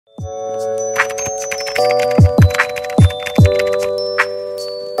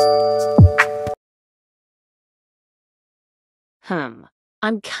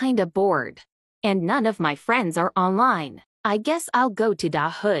I'm kinda bored. And none of my friends are online. I guess I'll go to Da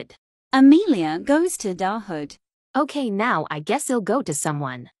Hood. Amelia goes to Da Hood. Okay, now I guess I'll go to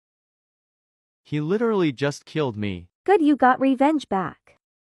someone. He literally just killed me. Good, you got revenge back.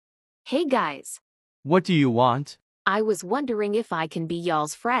 Hey guys. What do you want? I was wondering if I can be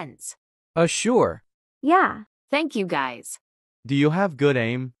y'all's friends. Sure. Yeah. Thank you guys. Do you have good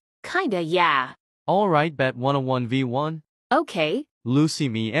aim? Kinda, yeah. Alright, bet 1-on-1v1. Okay. Lucy,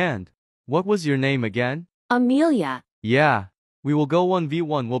 me, and what was your name again? Amelia. Yeah. We will go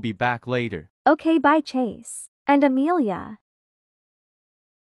 1v1. We'll be back later. Okay, bye Chase. And Amelia.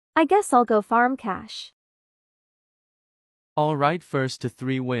 I guess I'll go farm cash. Alright, first to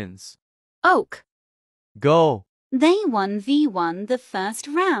 3 wins. Oak. Go. They 1v1 the first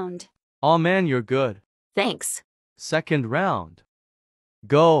round. Aw man, you're good. Thanks. Second round.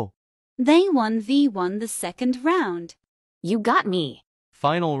 Go. They 1v1 the second round. You got me.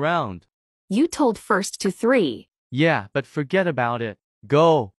 Final round. You told first to 3. Yeah, but forget about it.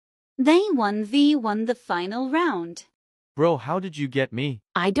 Go. They 1v1 the final round. Bro, how did you get me?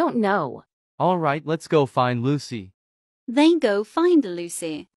 I don't know. Alright, let's go find Lucy. They go find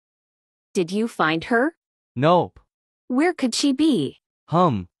Lucy. Did you find her? Nope. Where could she be?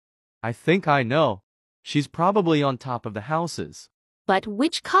 I think I know. She's probably on top of the houses. But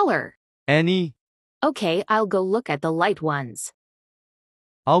which color? Any? Okay, I'll go look at the light ones.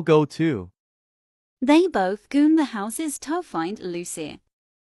 I'll go too. They both goon the houses to find Lucy.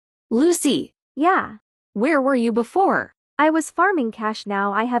 Lucy, Yeah. where were you before? I was farming cash,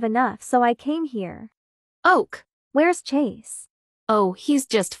 now I have enough, so I came here. Oak. Where's Chase? Oh, he's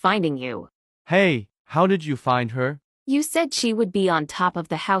just finding you. Hey, how did you find her? You said she would be on top of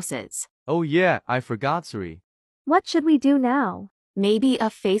the houses. Oh yeah, I forgot, sorry. What should we do now? Maybe a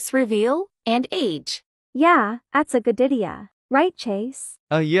face reveal? And age. Yeah, that's a good idea. Right, Chase?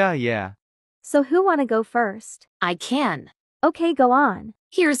 Yeah. So who wanna go first? I can. Okay, go on.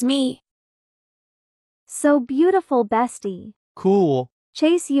 Here's me. So beautiful, bestie. Cool.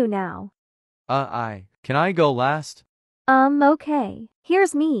 Chase, you now. Can I go last? Okay.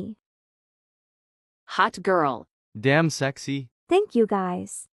 Here's me. Hot girl. Damn sexy. Thank you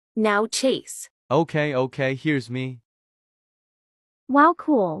guys. Now Chase. Okay, here's me. Wow,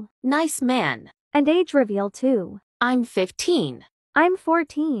 cool. Nice man. And age reveal too. I'm 15. I'm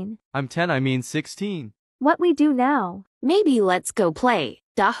 14. I'm 10, I mean 16. What we do now? Maybe let's go play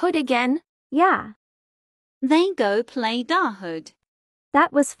Da Hood again? Yeah, They go play Da Hood.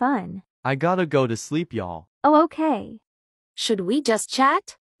 that was fun. I gotta go to sleep, y'all. Oh, okay. Should we just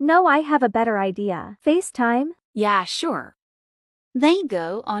chat? No, I have a better idea. FaceTime? Yeah, sure. They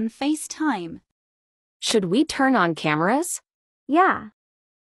go on FaceTime. Should we turn on cameras? Yeah.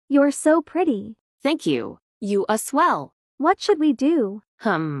 You're so pretty. Thank you. You as well. What should we do?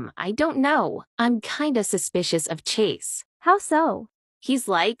 I don't know. I'm kinda suspicious of Chase. How so?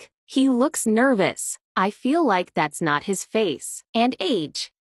 He looks nervous. I feel like that's not his face. And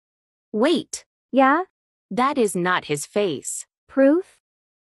age. Wait, Yeah? that is not his face. Proof?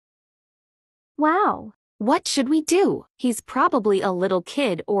 Wow. What should we do? He's probably a little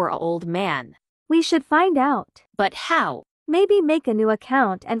kid or a old man. We should find out. But how? Maybe make a new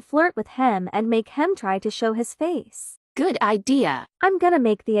account and flirt with him and make him try to show his face. Good idea. I'm gonna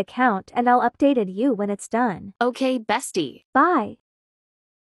make the account and I'll update it you when it's done. Okay, bestie. Bye.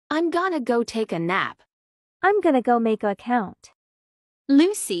 I'm gonna go take a nap. I'm gonna go make a account.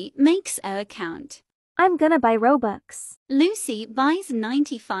 Lucy makes an account. I'm gonna buy Robux. Lucy buys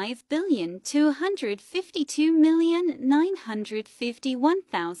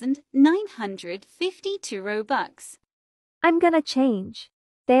 95,252,951,952 Robux. I'm gonna change.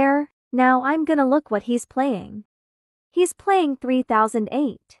 There, now I'm gonna look what he's playing. He's playing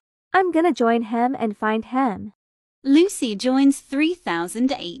 3008. I'm gonna join him and find him. Lucy joins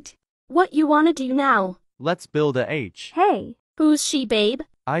 3008. What you wanna do now? Let's build a H. Hey, Who's she, babe?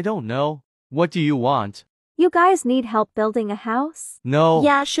 I don't know. What do you want? you guys need help building a house? No.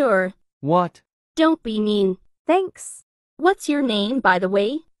 Yeah, sure. What? Don't be mean. Thanks. What's your name, by the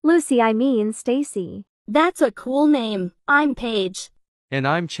way? Lucy, I mean Stacy. That's a cool name. I'm Paige. And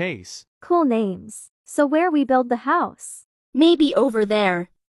I'm Chase. Cool names. So where we build the house? Maybe over there.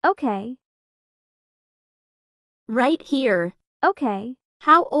 Okay. Right here. Okay.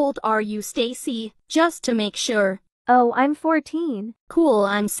 How old are you, Stacy? Just to make sure. Oh, I'm 14. Cool,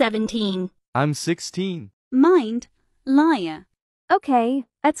 I'm 17. I'm 16. Mind, liar. Okay,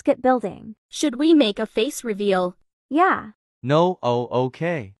 let's get building. Should we make a face reveal? Yeah. No, oh,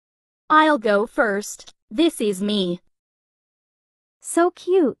 okay. I'll go first. This is me. So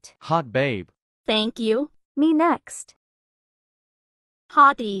cute. Hot babe. Thank you. Me next.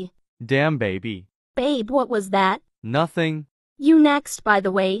 Hottie. Damn, baby. Babe, what was that? Nothing. You next, by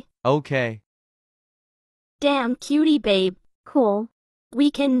the way. Okay. Damn cutie, babe. Cool. We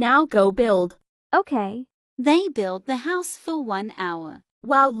can now go build. Okay. They build the house for 1 hour.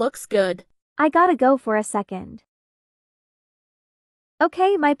 Wow, looks good. I gotta go for a second.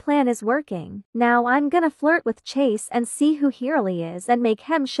 Okay, my plan is working. Now I'm gonna flirt with Chase and see who he really is and make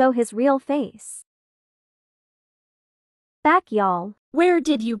him show his real face. Back, y'all. Where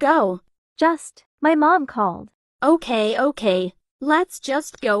did you go? Just, my mom called. Okay. Let's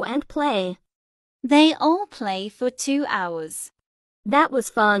just go and play. They all play for 2 hours. That was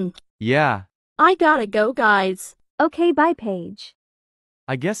fun. Yeah. I gotta go, guys. Okay, bye, Paige.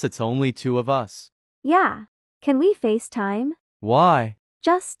 I guess it's only 2 of us. Yeah. Can we FaceTime? Why?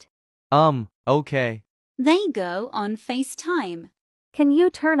 Just, Okay. They go on FaceTime. can you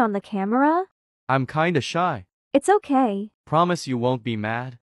turn on the camera? I'm kinda shy. It's okay. Promise you won't be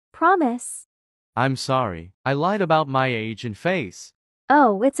mad? Promise. I'm sorry. I lied about my age and face.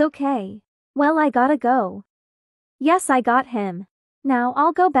 Oh, it's okay. Well, I gotta go. Yes, I got him. Now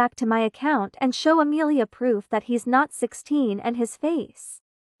I'll go back to my account and show Amelia proof that he's not 16 and his face.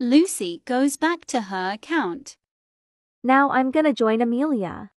 Lucy goes back to her account. Now I'm gonna join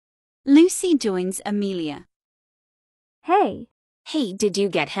Amelia. Lucy joins Amelia. Hey. Hey, did you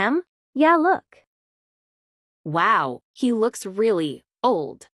get him? Yeah, look. Wow, he looks really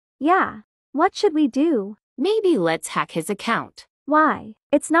old. Yeah. What should we do? Maybe let's hack his account. Why?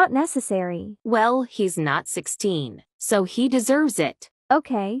 It's not necessary. Well, he's not 16, so he deserves it.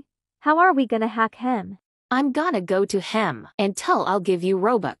 Okay. How are we gonna hack him? I'm gonna go to him and tell I'll give you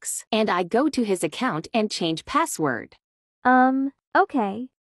Robux, and I go to his account and change password. Okay.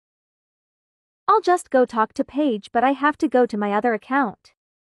 I'll just go talk to Paige, but I have to go to my other account.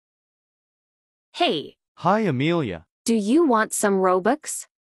 Hey, Hi, Amelia. do you want some Robux?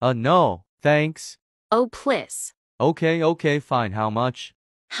 No, thanks. Oh, please. Okay, fine. How much?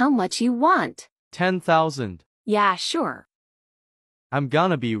 How much you want? 10,000. Yeah, sure. I'm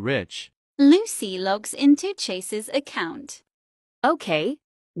gonna be rich. Lucy logs into Chase's account. Okay,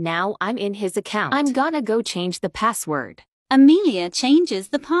 now I'm in his account. I'm gonna go change the password. Amelia changes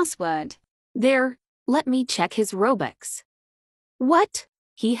the password. There, let me check his Robux. What?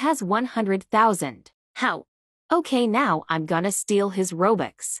 He has 100,000. How? Okay, now I'm gonna steal his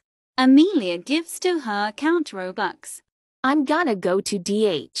Robux. Amelia gives to her account Robux. I'm gonna go to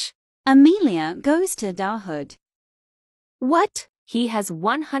DH. Amelia goes to Dahood. What? He has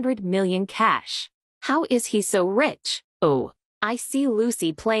 100 million cash. How is he so rich? Oh, I see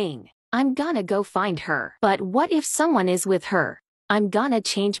Lucy playing. I'm gonna go find her. But what if someone is with her? I'm gonna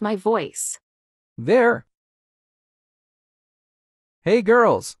change my voice. There. Hey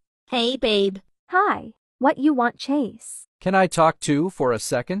girls, Hey, babe. Hi. What you want, Chase? can I talk to for a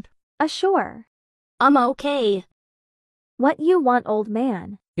second? Sure. I'm okay. What you want, old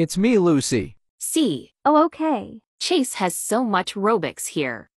man? It's me, Lucy. See, Oh, okay. Chase has so much Robux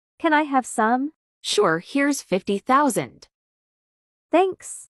here. Can I have some? Sure, here's 50,000.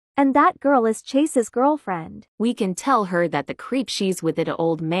 Thanks. And that girl is Chase's girlfriend. We can tell her that the creep she's with the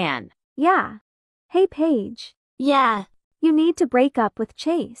old man. Yeah. Hey, Paige. Yeah. You need to break up with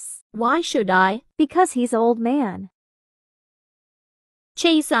Chase. Why should I? Because he's old man.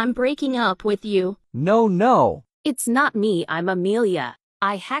 Chase, I'm breaking up with you. No. It's not me, I'm Amelia.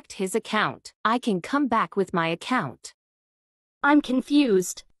 I hacked his account. I can come back with my account. I'm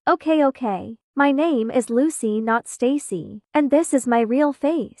confused. Okay. My name is Lucy, not Stacy, and this is my real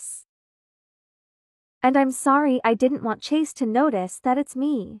face. And I'm sorry, I didn't want Chase to notice that it's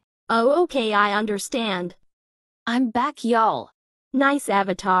me. Oh, okay, I understand. I'm back, y'all. Nice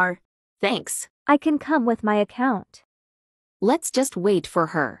avatar. Thanks. I can come with my account. Let's just wait for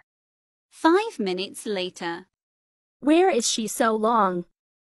her. 5 minutes later. Where is she so long?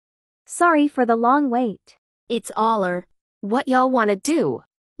 Sorry for the long wait. It's Aller. What y'all wanna do?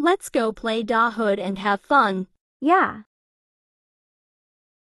 Let's go play Dahood and have fun. Yeah.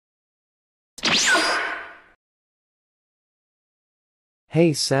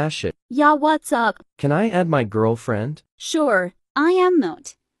 Hey Sasha, Yeah, what's up? can I add my girlfriend? Sure. I am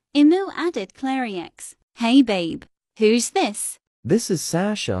not. Emu added Clariex. Hey babe, who's this? This is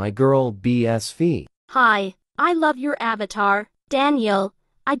Sasha, my girl BSV. Hi. I love your avatar, Daniel.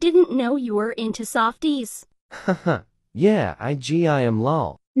 I didn't know you were into softies. Haha, yeah, I am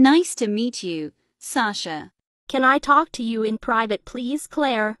lol. Nice to meet you, Sasha. Can I talk to you in private, please,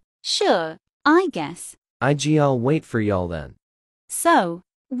 Claire? Sure, I guess. I'll wait for y'all then. So,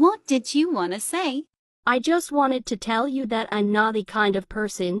 what did you want to say? I just wanted to tell you that I'm not the kind of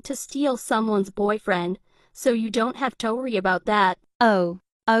person to steal someone's boyfriend, so you don't have to worry about that. Oh,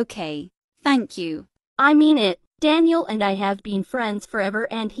 okay. Thank you. I mean it. Daniel and I have been friends forever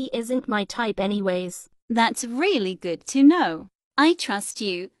and he isn't my type anyways. That's really good to know. I trust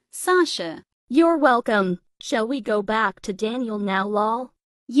you, Sasha. You're welcome. Shall we go back to Daniel now, lol?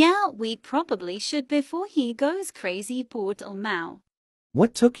 Yeah, we probably should before he goes crazy portal Mao.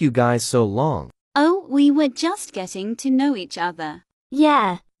 What took you guys so long? Oh, we were just getting to know each other.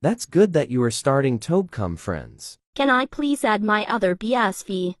 Yeah. That's good that you are starting to become friends. Can I please add my other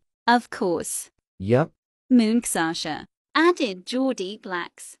BSV? Of course. Yep. Moon Sasha. Added Geordie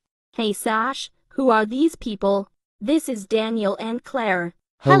Blacks. Hey Sash, who are these people? This is Daniel and Claire.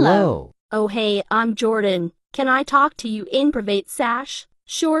 Hello. Oh hey, I'm Jordan. Can I talk to you in private, Sash?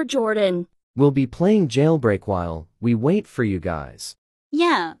 Sure, Jordan. We'll be playing jailbreak while we wait for you guys.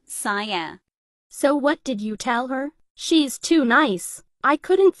 Yeah, Saya. So what did you tell her? She's too nice. I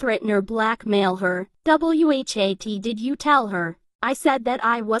couldn't threaten or blackmail her. WHAT did you tell her? I said that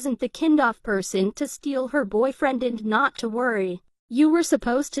I wasn't the kind of person to steal her boyfriend and not to worry. You were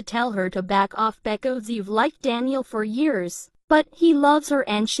supposed to tell her to back off because you've liked Daniel for years. But he loves her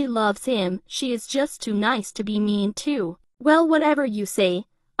and she loves him. She is just too nice to be mean too. Well, whatever you say.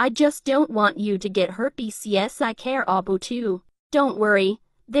 I just don't want you to get hurt BCS I care about too. Don't worry.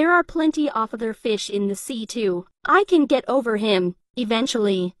 There are plenty of other fish in the sea too. I can get over him,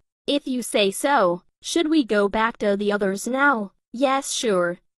 eventually. If you say so. Should we go back to the others now? Yes,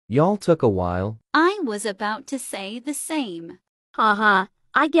 sure. Y'all took a while. I was about to say the same. Haha,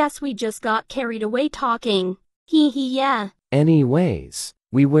 I guess we just got carried away talking. Hee hee yeah. Anyways,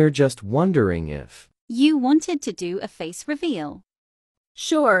 we were just wondering if You wanted to do a face reveal.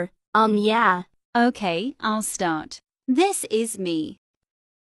 Sure, yeah. Okay, I'll start. This is me.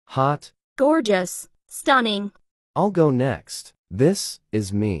 hot. Gorgeous. Stunning. I'll go next. This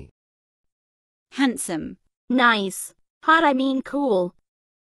is me. Handsome. Nice. Hot I mean cool.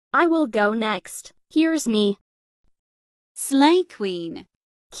 I will go next. Here's me. Slay Queen.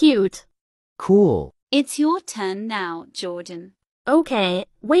 Cute. Cool. It's your turn now, Jordan. Okay,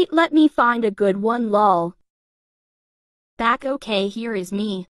 wait let me find a good one lol. Back okay here is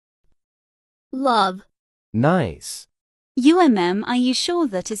me. Love. Nice. Are you sure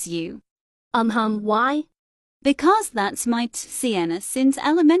that is you? Why? Because that's my Sienna since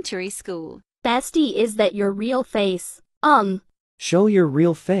elementary school. Bestie, is that your real face? Show your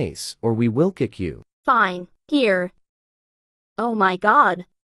real face or we will kick you. Fine. Here. Oh my god.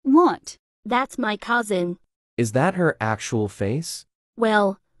 What? That's my cousin. Is that her actual face?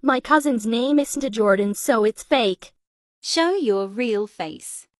 Well, my cousin's name isn't Jordan, so it's fake. Show your real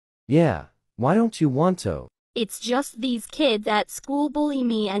face. Yeah, why don't you want to? It's just these kids at school bully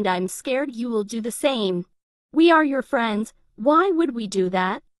me and I'm scared you will do the same. We are your friends, why would we do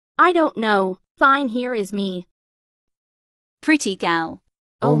that? I don't know. Fine, here is me. Pretty gal.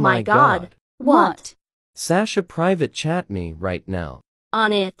 Oh my god. What? Sasha private chat me right now.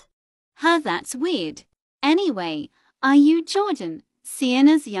 On it. That's weird. Anyway, are you Jordan,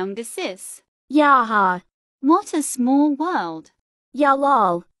 Sienna's younger sis? Yeah ha. What a small world. Yeah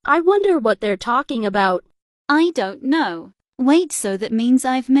lol. I wonder what they're talking about. I don't know. Wait, so that means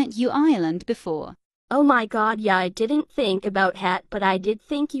I've met you Ireland before. Oh my god, yeah, I didn't think about hat, but I did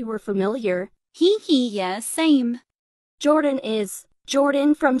think you were familiar. Hee hee, yeah, same. Jordan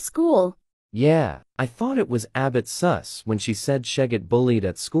from school. Yeah, I thought it was Abbott sus when she said she get bullied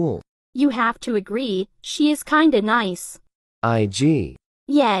at school. You have to agree, she is kinda nice. IG.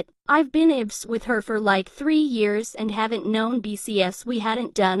 Yet, I've been ibs with her for like 3 years and haven't known BCS we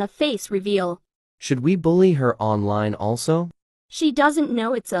hadn't done a face reveal. Should we bully her online also? She doesn't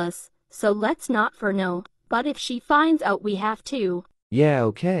know it's us, so let's not for no, but if she finds out we have to. Yeah,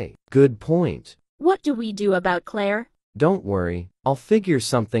 okay, good point. What do we do about Claire? Don't worry, I'll figure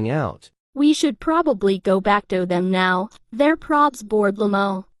something out. We should probably go back to them now, they're probs bored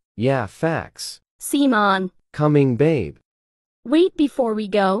Lamo. Yeah, facts. Simon. Coming babe. Wait, before we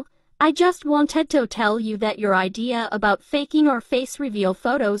go, I just wanted to tell you that your idea about faking our face reveal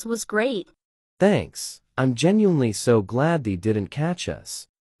photos was great. Thanks, I'm genuinely so glad they didn't catch us.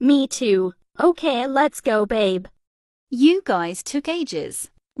 Me too. Okay, let's go babe. You guys took ages.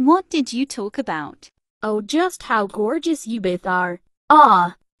 What did you talk about? Oh, just how gorgeous you both are.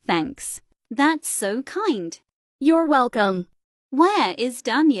 Ah. Thanks. That's so kind. You're welcome. Where is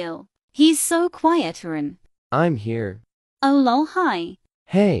Daniel? He's so quiet, Aaron. I'm here. Oh lol, hi.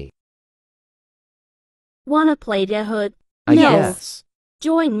 Hey. Wanna play the hood? I No. guess.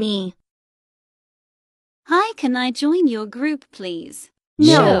 Join me. Hi, can I join your group, please?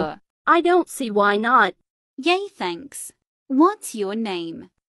 No. Sure. I don't see why not. Yay, thanks. What's your name?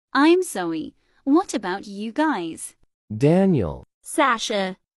 I'm Zoe. What about you guys? Daniel.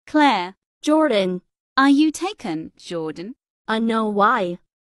 Sasha. Claire. Jordan. Are you taken, Jordan? No, why?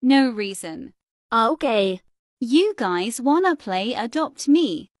 No reason. Okay. You guys wanna play Adopt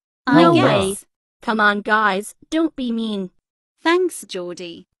Me? No I guess. way. Come on, guys, don't be mean. Thanks,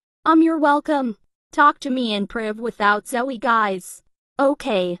 Geordie. You're welcome. Talk to me in priv without Zoe, guys.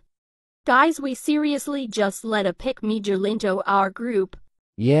 Okay. Guys, we seriously just let a pick-me-girl into our group.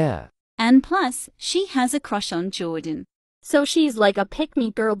 Yeah. And plus, she has a crush on Jordan. So she's like a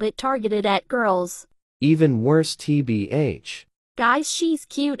pick-me-girl but targeted at girls. Even worse TBH. Guys, she's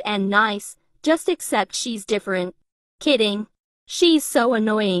cute and nice, just accept she's different. Kidding. She's so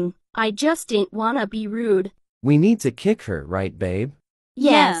annoying. I just didn't wanna be rude. We need to kick her, right, babe?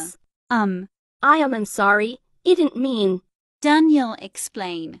 Yes. Yeah. I'm sorry, I didn't mean. Daniel,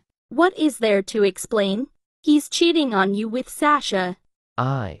 explain. What is there to explain? He's cheating on you with Sasha.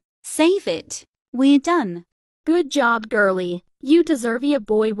 Save it. We're done. Good job, girly. You deserve a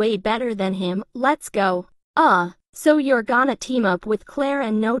boy way better than him. Let's go. So you're gonna team up with Claire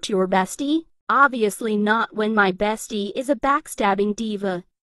and note your bestie? Obviously not when my bestie is a backstabbing diva.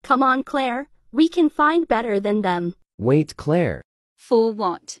 Come on, Claire. We can find better than them. Wait, Claire. For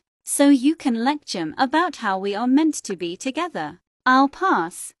what? So you can lecture about how we are meant to be together. I'll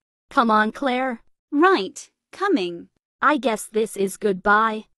pass. Come on, Claire. Right, coming. I guess this is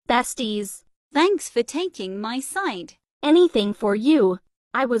goodbye, besties. Thanks for taking my side. Anything for you.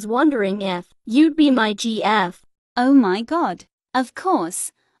 I was wondering if you'd be my GF. Oh my god. Of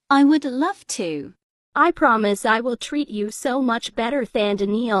course. I would love to. I promise I will treat you so much better than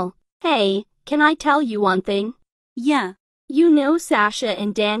Daniel. Hey, can I tell you one thing? Yeah. You know Sasha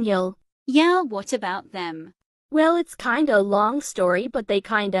and Daniel. Yeah, what about them? Well, it's kinda a long story, but they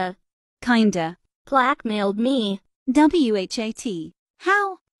kinda blackmailed me. WHAT.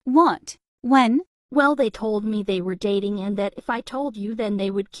 How? What? When? Well, they told me they were dating and that if I told you then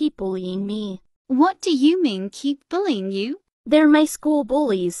they would keep bullying me. What do you mean keep bullying you? They're my school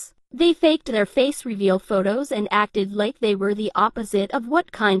bullies. They faked their face reveal photos and acted like they were the opposite of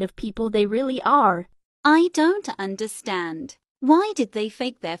what kind of people they really are. I don't understand. Why did they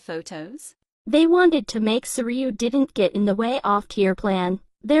fake their photos? They wanted to make Suryu didn't get in the way of their plan.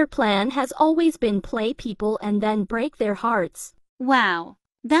 Their plan has always been play people and then break their hearts. Wow,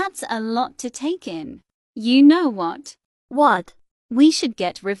 that's a lot to take in. You know what? What? We should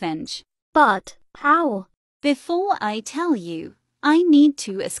get revenge. But how? Before I tell you, I need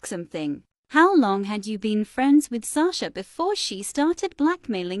to ask something. How long had you been friends with Sasha before she started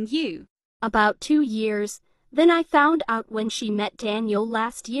blackmailing you? About 2 years. Then I found out when she met Daniel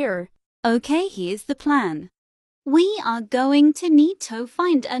last year. Okay, here's the plan. We are going to need to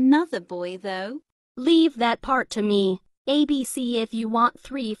find another boy though. Leave that part to me. ABC if you want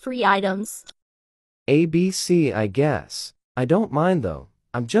 3 free items. ABC, I guess. I don't mind though.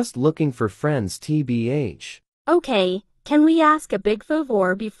 I'm just looking for friends TBH. Okay, can we ask a big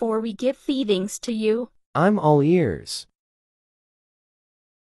favor before we give feedings to you? I'm all ears.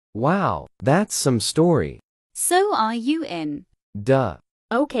 Wow, that's some story. So are you in? Duh.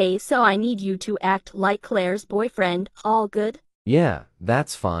 Okay, so I need you to act like Claire's boyfriend, all good? Yeah,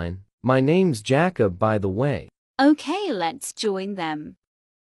 that's fine. My name's Jacob, by the way. Okay, let's join them.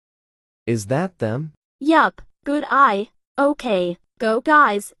 Is that them? Yup, good eye. Okay, go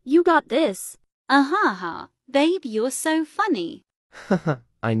guys, you got this. Ahaha, babe, you're so funny.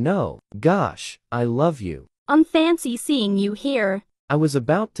 I know. Gosh, I love you. I'm fancy seeing you here. I was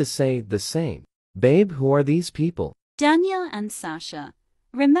about to say the same. Babe, who are these people? Daniel and Sasha.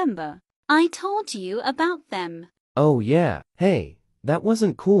 Remember, I told you about them. Oh yeah, hey, that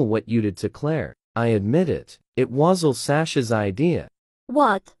wasn't cool what you did to Claire. I admit it. It was all Sasha's idea.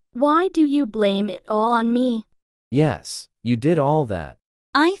 What? Why do you blame it all on me? Yes, you did all that.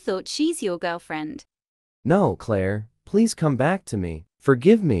 I thought she's your girlfriend. No, Claire, please come back to me.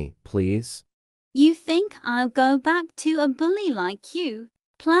 Forgive me, please. You think I'll go back to a bully like you?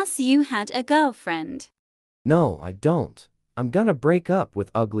 Plus you had a girlfriend. No, I don't. I'm gonna break up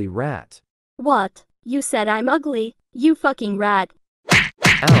with ugly rat. What? You said I'm ugly, you fucking rat.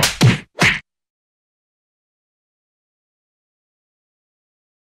 Ow.